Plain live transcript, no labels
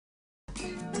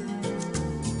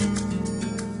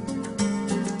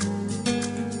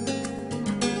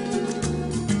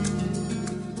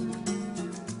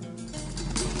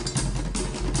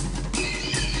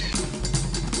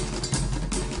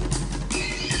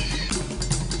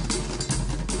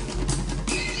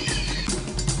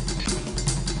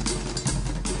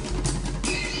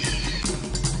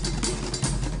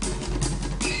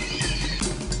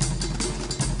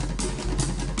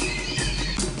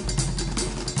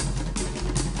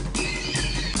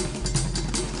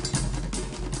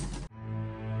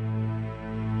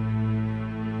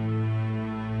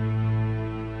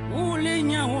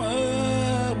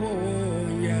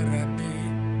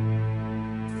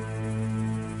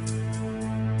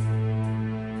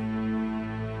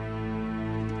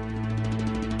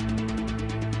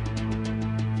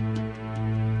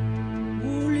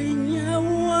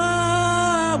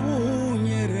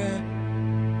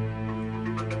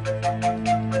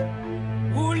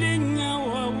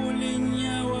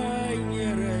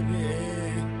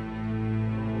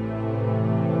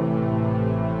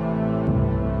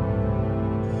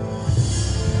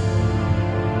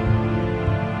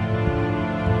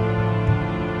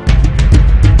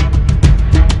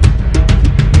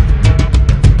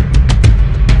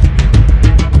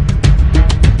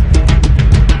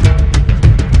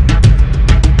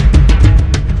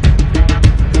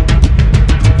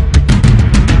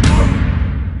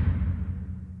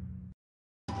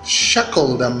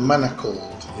shackled and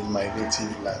manacled in my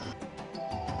native land,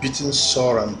 beaten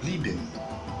sore and bleeding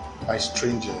by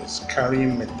strangers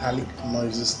carrying metallic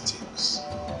noisy sticks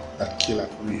that kill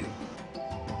at will.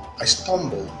 I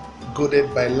stumble,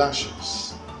 goaded by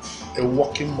lashes, a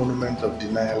walking monument of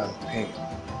denial and pain,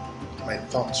 my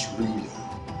thoughts reeling.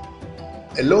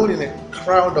 Alone in a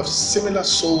crowd of similar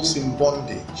souls in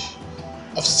bondage,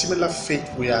 of similar fate,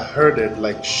 we are herded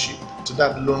like sheep to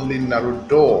that lonely narrow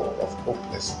door of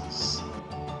hopelessness.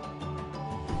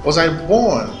 Was I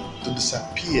born to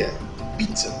disappear,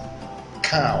 beaten,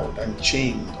 cowed and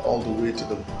chained all the way to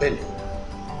the belly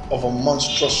of a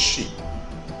monstrous ship,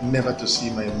 never to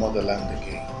see my motherland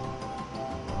again?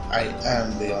 I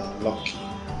am the unlucky,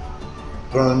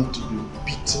 burned to be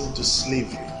beaten to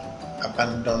slavery,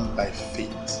 abandoned by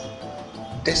fate,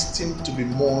 destined to be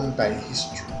mourned by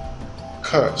history,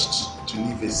 cursed to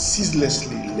live a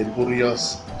ceaselessly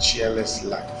laborious, cheerless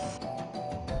life.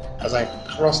 As I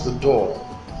cross the door,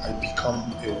 I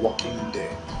become a walking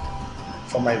dead,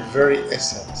 for my very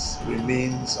essence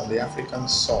remains on the African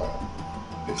soil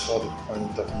before the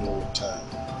point of no return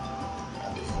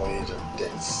and the voyage of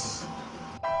death.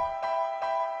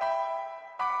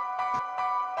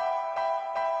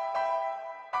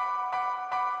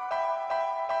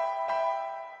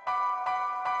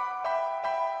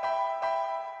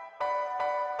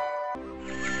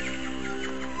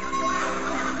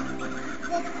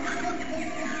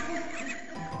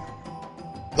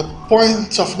 The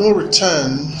point of no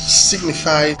return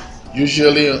signifies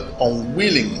usually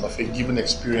unwilling of a given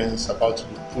experience about to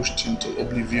be pushed into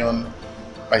oblivion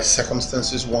by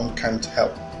circumstances one can't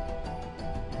help.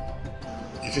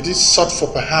 If it is sought for,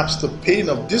 perhaps the pain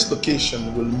of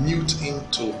dislocation will mute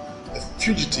into a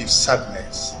fugitive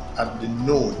sadness at the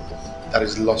known that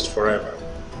is lost forever.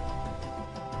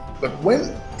 But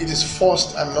when it is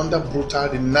forced and under brutal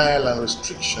denial and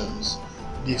restrictions,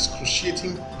 the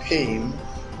excruciating pain,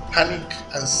 panic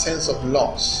and sense of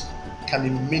loss can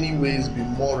in many ways be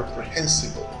more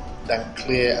reprehensible than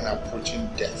clear and approaching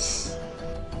death.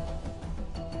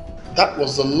 That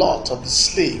was the lot of the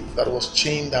slave that was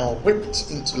chained and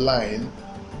whipped into line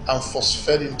and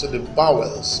force-fed into the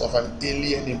bowels of an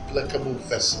alien implacable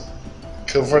vessel,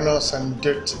 cavernous and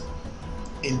dirty,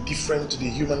 indifferent to the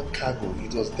human cargo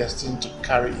it was destined to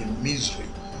carry in misery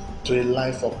to a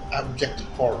life of abject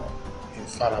horror in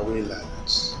faraway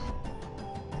lands.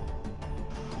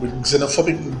 With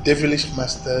xenophobic devilish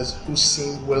masters who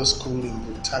seemed well schooled in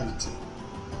brutality.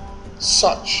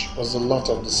 Such was the lot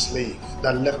of the slave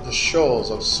that left the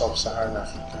shores of sub-Saharan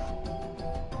Africa.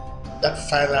 That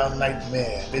final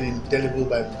nightmare made indelible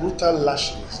by brutal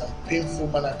lashes and painful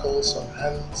manacles on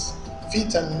hands,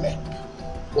 feet and neck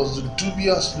was the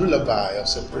dubious lullaby of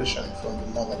separation from the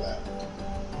motherland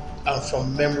and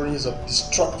from memories of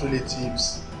distraught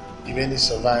relatives, if any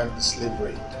survived the slave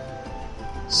raid.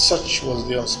 Such was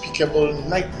the unspeakable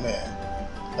nightmare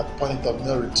that point of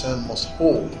no return must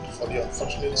hold for the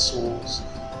unfortunate souls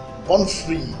born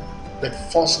free but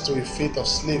forced to a fate of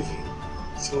slavery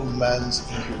through man's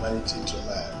inhumanity to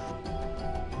man.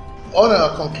 On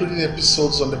our concluding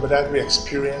episodes on the Badagry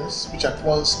experience, which at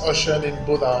once ushered in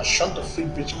both our Chante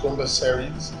Afrique Beachcomber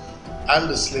series and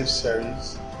the slave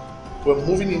series, we're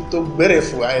moving into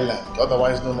Goree Island,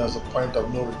 otherwise known as the point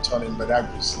of no return in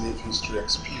Badagry slave history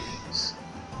experience.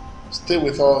 Stay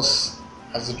with us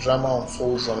as the drama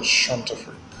unfolds on Chante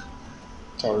Afrique,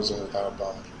 tourism without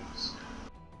boundaries.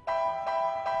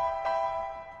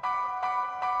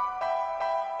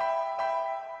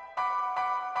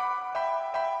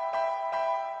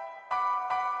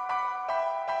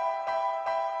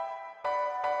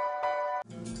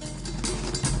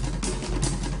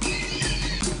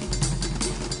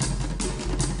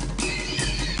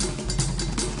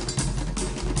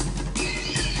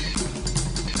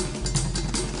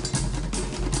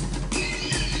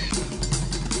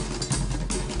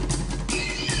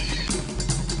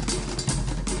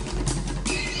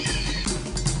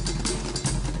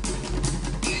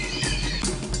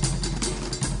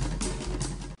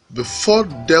 Before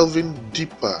delving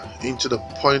deeper into the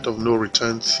point of no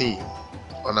return theme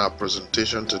on our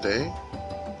presentation today,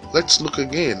 let's look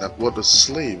again at what the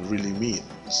slave really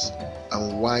means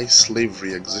and why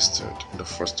slavery existed in the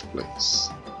first place.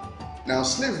 Now,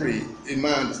 slavery, in my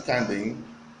understanding,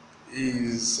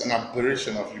 is an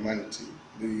aberration of humanity.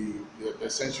 The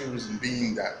essential reason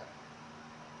being that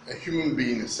a human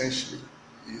being essentially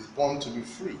is born to be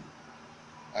free.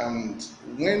 And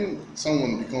when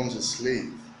someone becomes a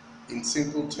slave, in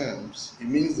simple terms, it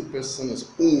means the person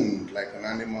is owned like an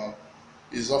animal,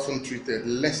 is often treated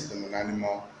less than an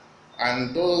animal,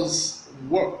 and does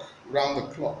work round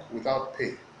the clock without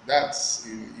pay. That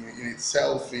in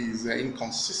itself is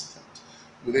inconsistent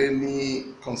with any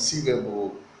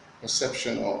conceivable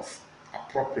perception of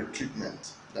appropriate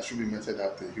treatment that should be meted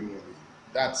out to a human being.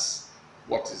 That's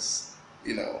what is,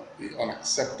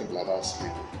 unacceptable about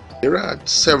slavery. There are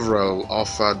several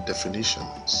offered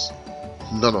definitions.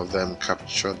 None of them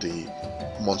capture the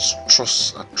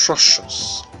monstrous,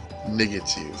 atrocious,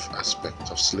 negative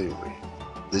aspect of slavery.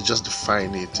 They just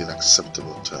define it in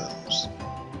acceptable terms.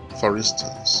 For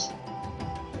instance,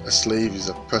 a slave is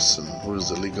a person who is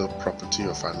the legal property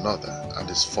of another and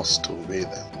is forced to obey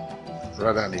them,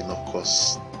 rather than an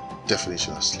innocuous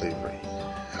definition of slavery.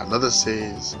 Another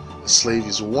says a slave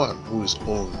is one who is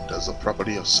owned as the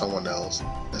property of someone else,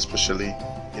 especially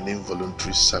in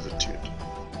involuntary servitude.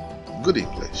 Good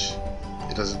English.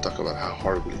 It doesn't talk about how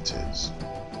horrible it is.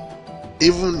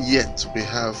 Even yet, we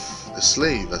have a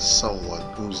slave as someone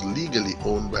who is legally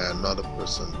owned by another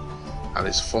person and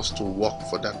is forced to work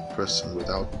for that person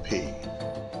without pay.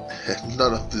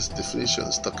 None of these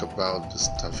definitions talk about the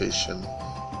starvation,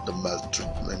 the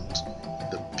maltreatment,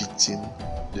 the beating,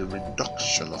 the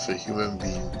reduction of a human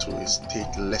being to a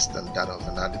state less than that of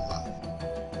an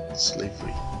animal.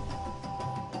 Slavery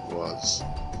was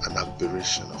an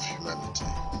aberration of humanity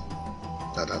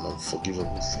and an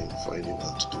unforgivable thing for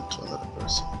anyone to do to another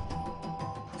person.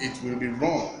 It will be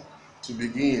wrong to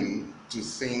begin to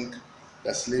think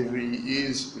that slavery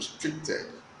is restricted,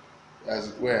 as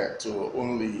it were, to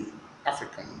only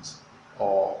Africans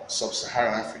or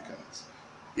sub-Saharan Africans.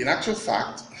 In actual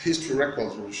fact, history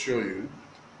records will show you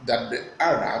that the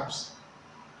Arabs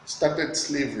started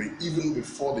slavery even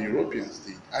before the Europeans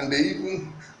did, and they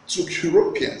even took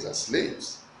Europeans as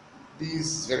slaves. This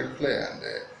is very clear,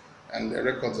 and the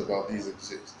records about these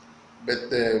exist. But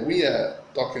we are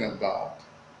talking about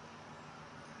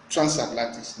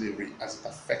transatlantic slavery as it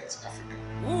affects Africa.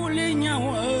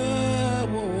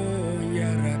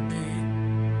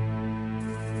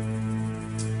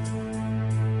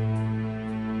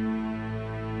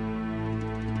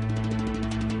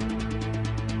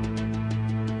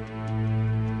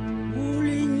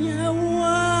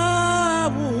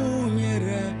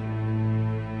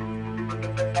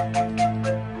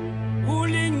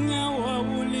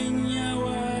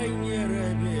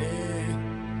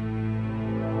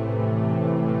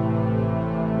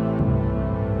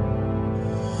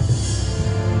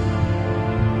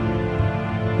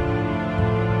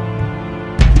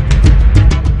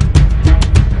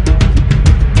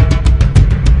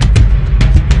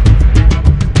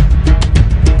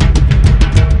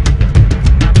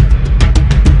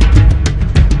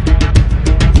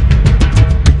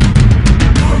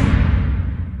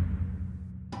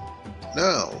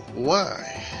 Now,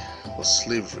 why was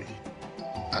slavery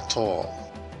at all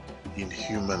in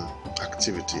human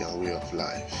activity and way of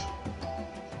life?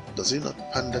 Does it not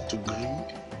pander to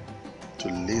greed, to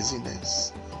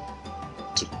laziness,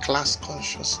 to class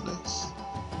consciousness,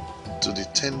 to the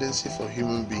tendency for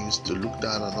human beings to look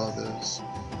down on others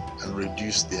and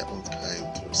reduce their own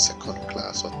kind to a second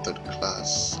class or third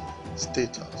class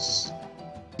status?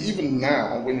 Even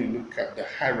now, when you look at the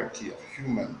hierarchy of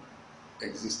human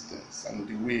existence and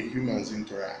the way humans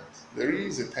interact, there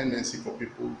is a tendency for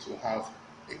people to have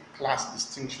a class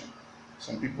distinction.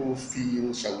 Some people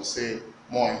feel, shall we say,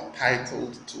 more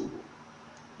entitled to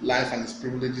life and its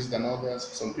privileges than others.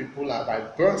 Some people are by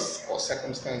birth or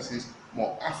circumstances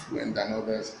more affluent than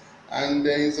others. And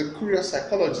there is a curious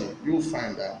psychology. You'll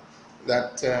find out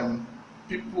that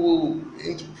people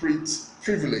interpret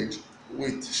privilege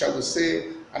with, shall we say,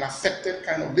 an affected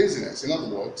kind of laziness. In other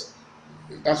words,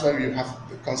 that's why you have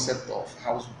the concept of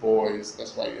house boys,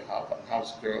 that's why you have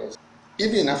house girls.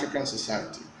 Even in African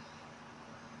society,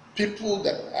 people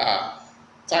that are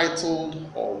titled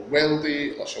or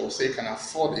wealthy, or shall we say can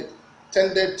afford it,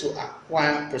 tended to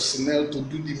acquire personnel to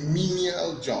do the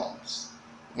menial jobs.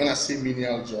 When I say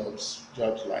menial jobs,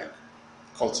 jobs like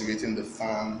cultivating the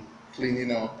farm,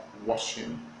 cleaning up,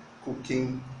 washing,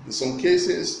 cooking. In some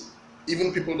cases,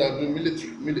 even people that do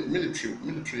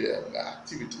military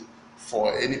activity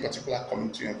for any particular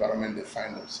community environment they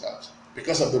find themselves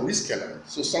because of the risk element.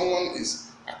 So someone is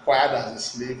acquired as a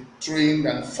slave, trained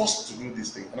and forced to do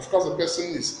these things. And of course the person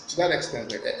is to that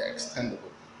extent expendable.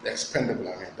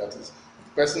 I mean, that is, if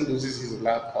the person loses his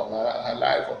life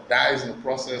or dies in the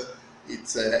process,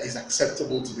 it's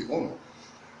acceptable to the owner.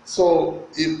 So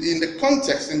in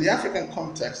the African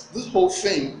context, this whole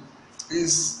thing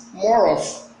is more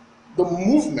of the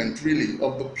movement really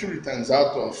of the Puritans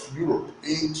out of Europe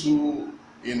into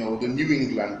the New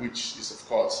England, which is of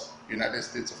course United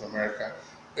States of America.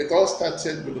 It all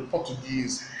started with the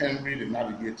Portuguese Henry the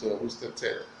Navigator, who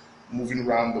started moving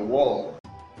around the world.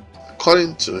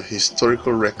 According to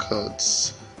historical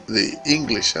records, the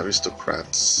English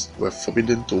aristocrats were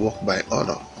forbidden to work by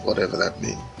honor, whatever that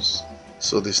means.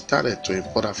 So they started to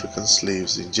import African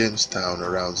slaves in Jamestown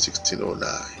around 1609.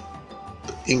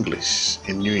 The English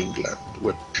in New England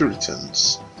were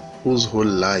Puritans whose whole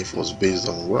life was based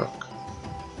on work,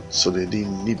 so they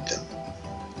didn't need them.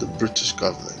 The British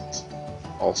government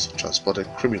also transported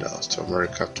criminals to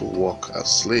America to work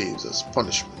as slaves as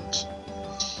punishment.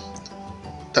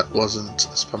 That wasn't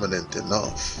as permanent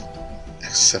enough,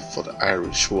 except for the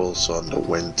Irish, who also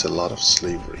underwent a lot of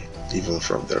slavery, even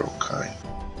from their own kind.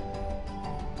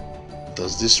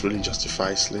 Does this really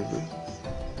justify slavery?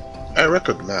 I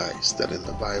recognize that in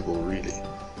the Bible, really,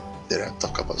 there are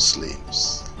talk about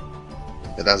slaves,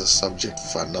 but that's a subject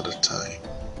for another time.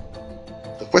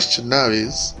 The question now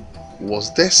is,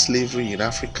 was there slavery in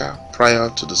Africa prior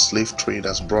to the slave trade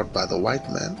as brought by the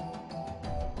white man?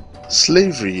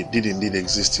 Slavery did indeed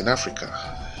exist in Africa,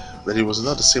 but it was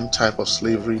not the same type of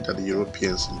slavery that the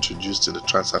Europeans introduced in the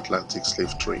transatlantic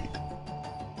slave trade.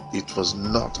 It was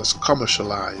not as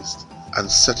commercialized and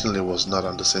certainly was not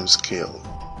on the same scale.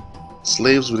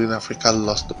 Slaves within Africa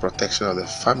lost the protection of their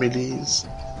families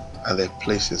and their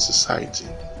place in society.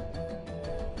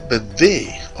 But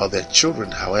they or their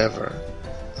children, however,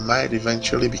 might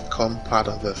eventually become part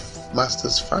of their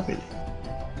master's family.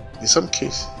 In some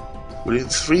cases, within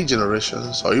 3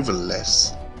 generations or even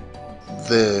less,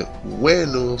 there were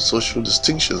no social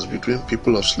distinctions between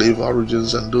people of slave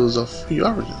origins and those of free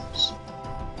origins.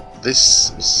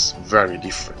 This is very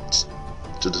different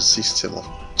to the system of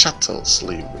chattel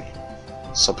slavery,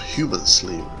 subhuman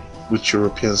slavery, which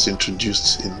Europeans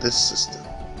introduced in this system.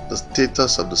 The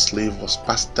status of the slave was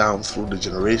passed down through the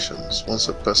generations. Once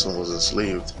a person was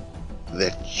enslaved,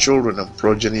 their children and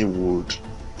progeny would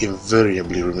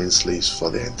invariably remain slaves for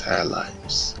their entire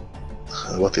lives.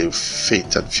 What a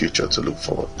fated future to look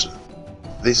forward to.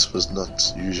 This was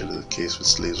not usually the case with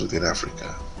slaves within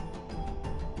Africa.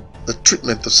 The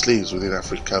treatment of slaves within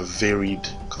Africa varied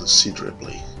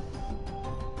considerably.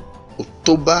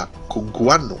 Otoba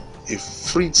Koguano, a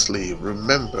freed slave,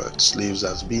 remembered slaves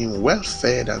as being well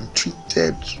fed and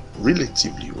treated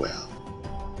relatively well.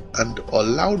 And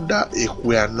Olauda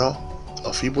Ekweano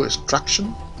of Igbo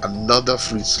extraction, another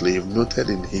freed slave, noted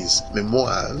in his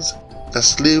memoirs that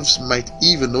slaves might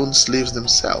even own slaves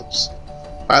themselves,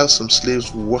 while some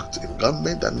slaves worked in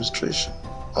government administration.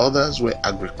 Others were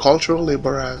agricultural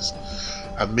laborers,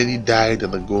 and many died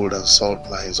in the gold and salt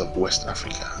mines of West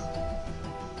Africa.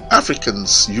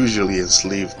 Africans usually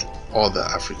enslaved other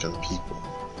African people,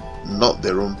 not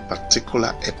their own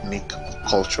particular ethnic or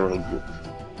cultural group.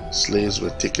 Slaves were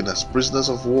taken as prisoners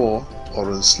of war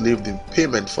or enslaved in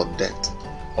payment for debt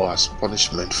or as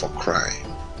punishment for crime.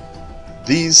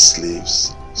 These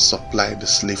slaves supplied the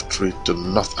slave trade to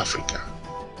North Africa.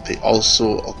 They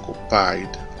also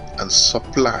occupied and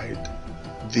supplied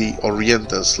the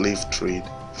Oriental slave trade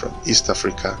from East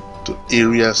Africa to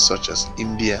areas such as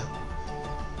India.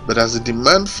 But as the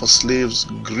demand for slaves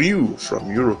grew from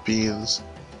Europeans,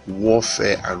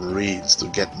 warfare and raids to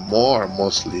get more and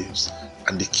more slaves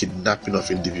and the kidnapping of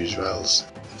individuals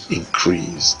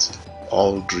increased,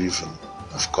 all driven,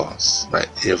 of course, by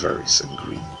avarice and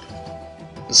greed.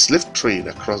 The slave trade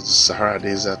across the Sahara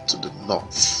Desert to the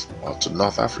north, or to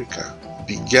North Africa,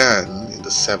 began in the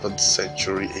 7th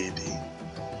century AD.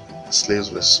 The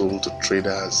slaves were sold to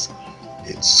traders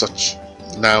in such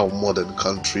now modern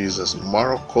countries as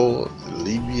Morocco,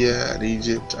 Libya, and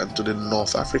Egypt, and to the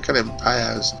North African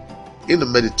empires in the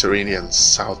Mediterranean and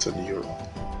Southern Europe.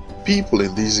 People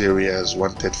in these areas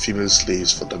wanted female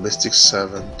slaves for domestic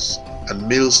servants and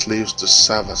male slaves to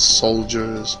serve as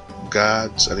soldiers,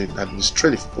 guards, and in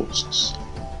administrative posts.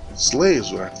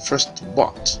 Slaves were at first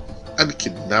bought and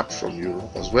kidnapped from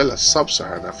Europe as well as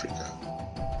sub-Saharan Africa,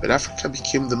 but Africa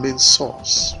became the main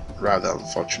source. Rather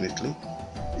unfortunately,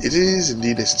 it is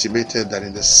indeed estimated that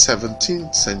in the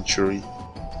 17th century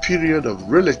period of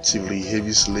relatively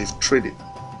heavy slave trading,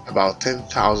 about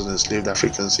 10,000 enslaved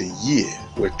Africans a year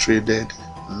were traded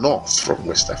north from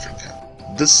West Africa.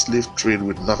 This slave trade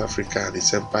with North Africa and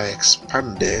its empire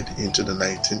expanded into the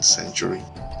 19th century,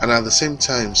 and at the same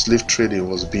time slave trading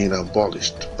was being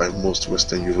abolished by most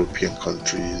Western European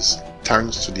countries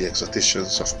thanks to the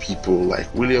exhortations of people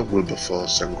like William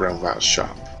Wilberforce and Granville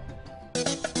Sharp.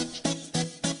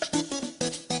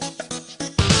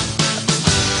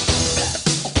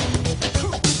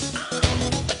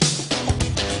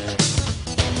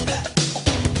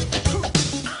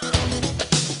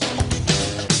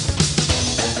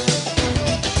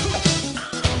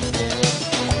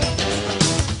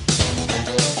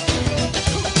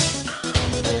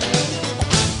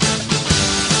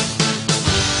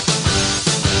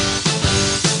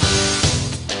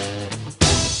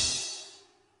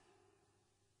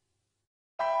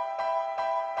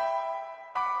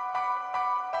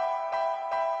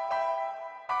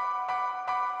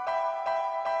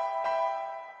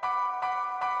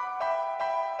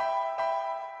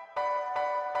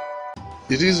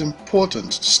 It is important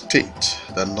to state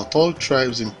that not all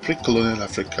tribes in pre-colonial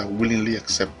Africa willingly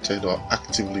accepted or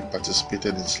actively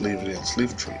participated in slavery and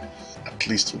slave trade, at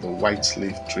least with the white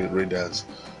slave trade raiders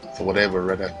for whatever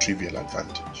rather trivial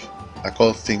advantage. Like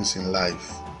all things in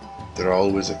life, there are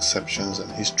always exceptions, and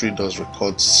history does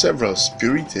record several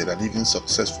spirited and even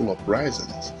successful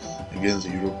uprisings against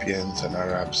the Europeans and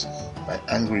Arabs by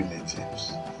angry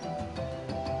natives.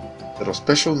 But of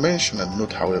special mention and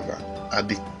note, however, are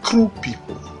the Kru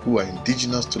people who are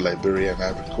indigenous to Liberia and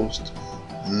Ivory Coast,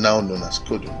 now known as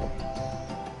Cote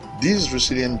d'Ivoire. These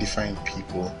resilient defined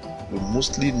people were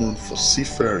mostly known for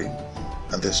seafaring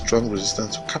and their strong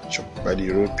resistance to capture by the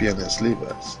European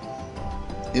enslavers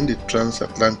in the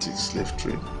transatlantic slave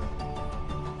trade.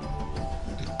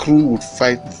 The Kru would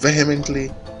fight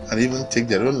vehemently and even take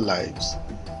their own lives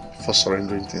before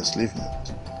surrendering to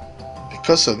enslavement.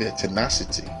 Because of their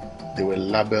tenacity, they were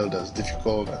labeled as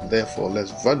difficult and therefore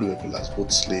less valuable as both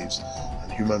slaves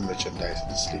and human merchandise in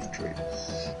the slave trade.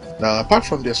 Now, apart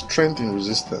from their strength in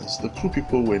resistance, the Kru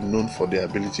people were known for their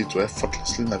ability to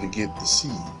effortlessly navigate the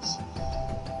seas.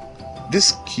 This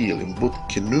skill in both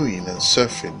canoeing and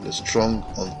surfing the strong,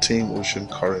 untamed ocean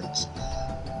currents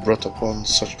brought upon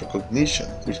such recognition,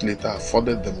 which later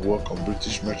afforded them work on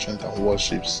British merchant and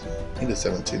warships in the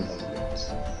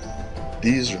 1700s.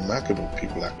 These remarkable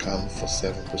people account for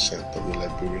 7% of the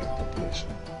Liberian population.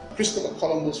 Christopher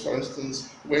Columbus, for instance,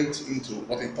 went into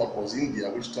what he thought was India,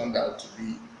 which turned out to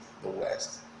be the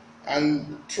West,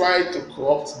 and tried to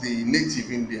co-opt the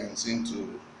native Indians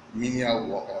into menial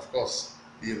work. And of course,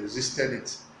 they resisted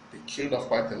it. They killed off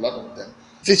quite a lot of them.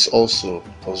 This also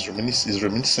is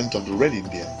reminiscent of the Red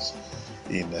Indians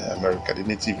in America, the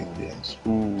native Indians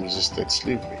who resisted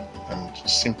slavery and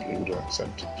simply wouldn't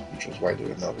accept it, which was why they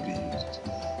were not really used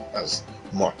as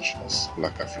much as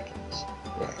black Africans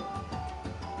were.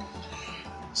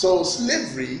 So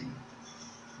slavery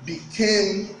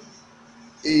became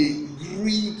a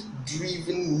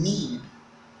greed-driven need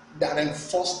that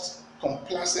enforced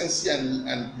complacency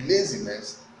and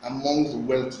laziness among the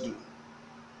well-to-do.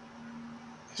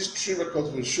 History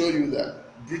records will show you that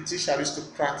British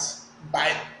aristocrats,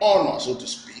 by honor, so to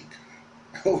speak,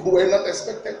 were not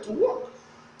expected to work.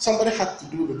 Somebody had to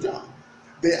do the job.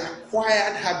 They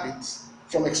acquired habits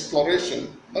from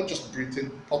exploration, not just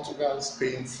Britain, Portugal,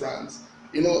 Spain, France.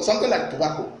 You know, something like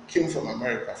tobacco came from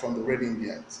America, from the Red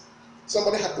Indians.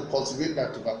 Somebody had to cultivate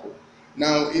that tobacco.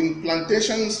 Now, in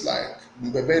plantations like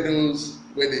Barbados,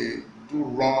 where they do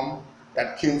rum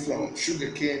that came from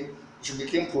sugarcane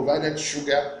provided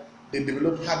sugar. They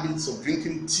developed habits of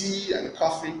drinking tea and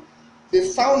coffee. They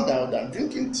found out that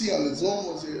drinking tea on its own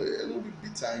was a little bit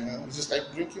bitter, you know. It's just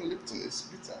like drinking Lipton, it's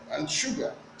bitter. And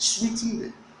sugar sweetened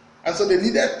it. And so they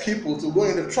needed people to go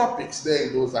in the tropics there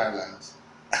in those islands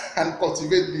and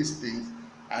cultivate these things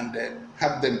and then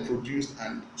have them produced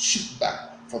and shipped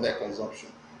back for their consumption.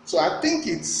 So I think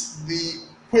it's the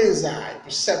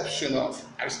quasi-perception of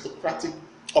aristocratic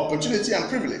opportunity and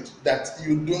privilege that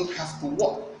you don't have to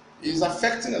work. It's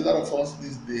affecting a lot of us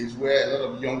these days, where a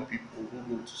lot of young people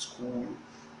who go to school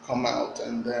come out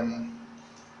and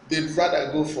they'd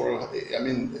rather go for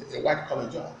a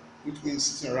white-collar job, which means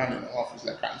sitting around in an office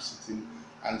like I'm sitting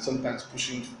and sometimes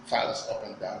pushing files up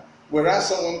and down. Whereas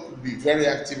someone could be very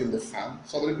active in the farm,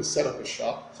 somebody could set up a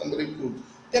shop, somebody could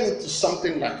get into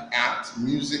something like art,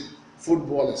 music,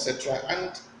 football, etc.,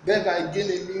 and thereby gain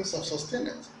a means of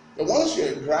sustenance. But once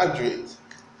you're a graduate,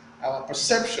 our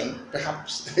perception,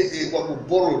 perhaps what we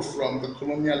borrowed from the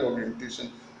colonial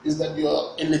orientation, is that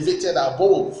you're elevated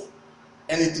above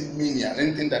anything menial,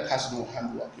 anything that has no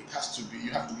handwork. It has to be,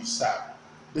 you have to be served.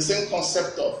 The same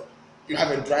concept of you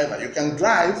have a driver. You can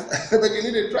drive, but you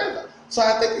need a driver. So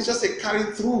I think it's just a carry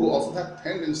through of that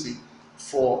tendency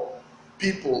for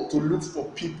people to look for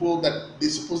people that they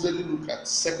supposedly look at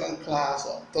second class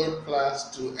or third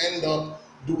class to end up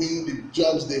doing the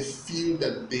jobs they feel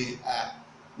that they are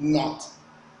not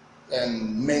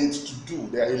meant to do.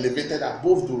 They are elevated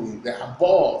above doing, they are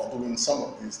above doing some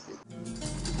of these things.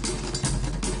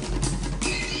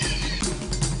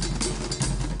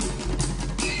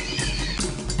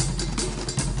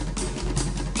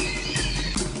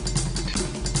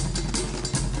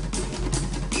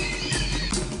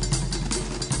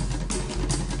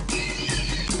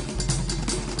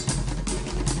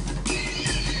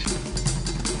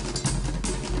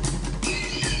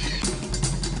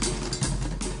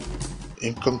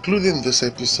 In concluding this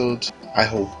episode, I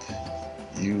hope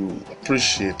you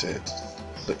appreciated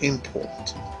the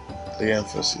import, the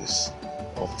emphasis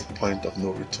of the point of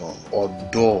no return, or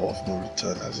door of no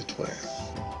return, as it were.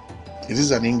 It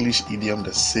is an English idiom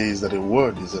that says that a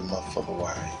word is enough for the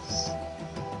wise.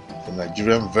 The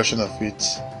Nigerian version of it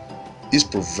is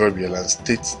proverbial and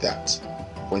states that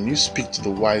when you speak to the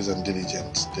wise and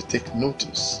diligent, they take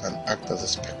notice and act as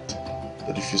expected.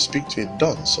 But if you speak to a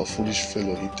dunce or foolish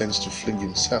fellow, he tends to fling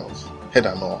himself, head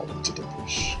and all, into the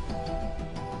bush.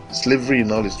 Slavery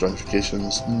in all its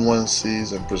ramifications,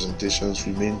 nuances, and presentations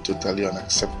remain totally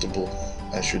unacceptable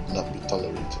and should not be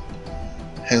tolerated.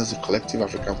 Hence, the collective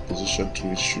African position to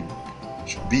it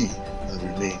should be and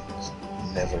remains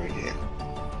never again.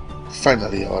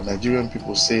 Finally, our Nigerian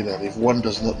people say that if one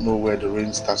does not know where the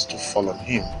rain starts to fall on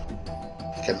him,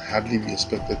 he can hardly be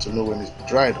expected to know when it's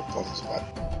dried upon his body.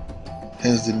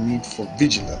 Hence the need for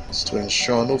vigilance to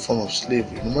ensure no form of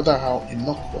slavery, no matter how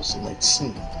innocuous it might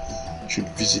seem, should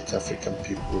visit African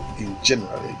people in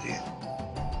general again.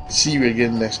 See you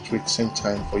again next week, same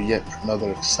time, for yet another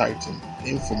exciting,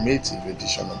 informative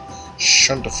edition of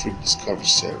Chante Afrique Discovery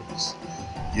Series.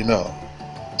 You know,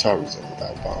 tourism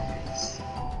without boundaries.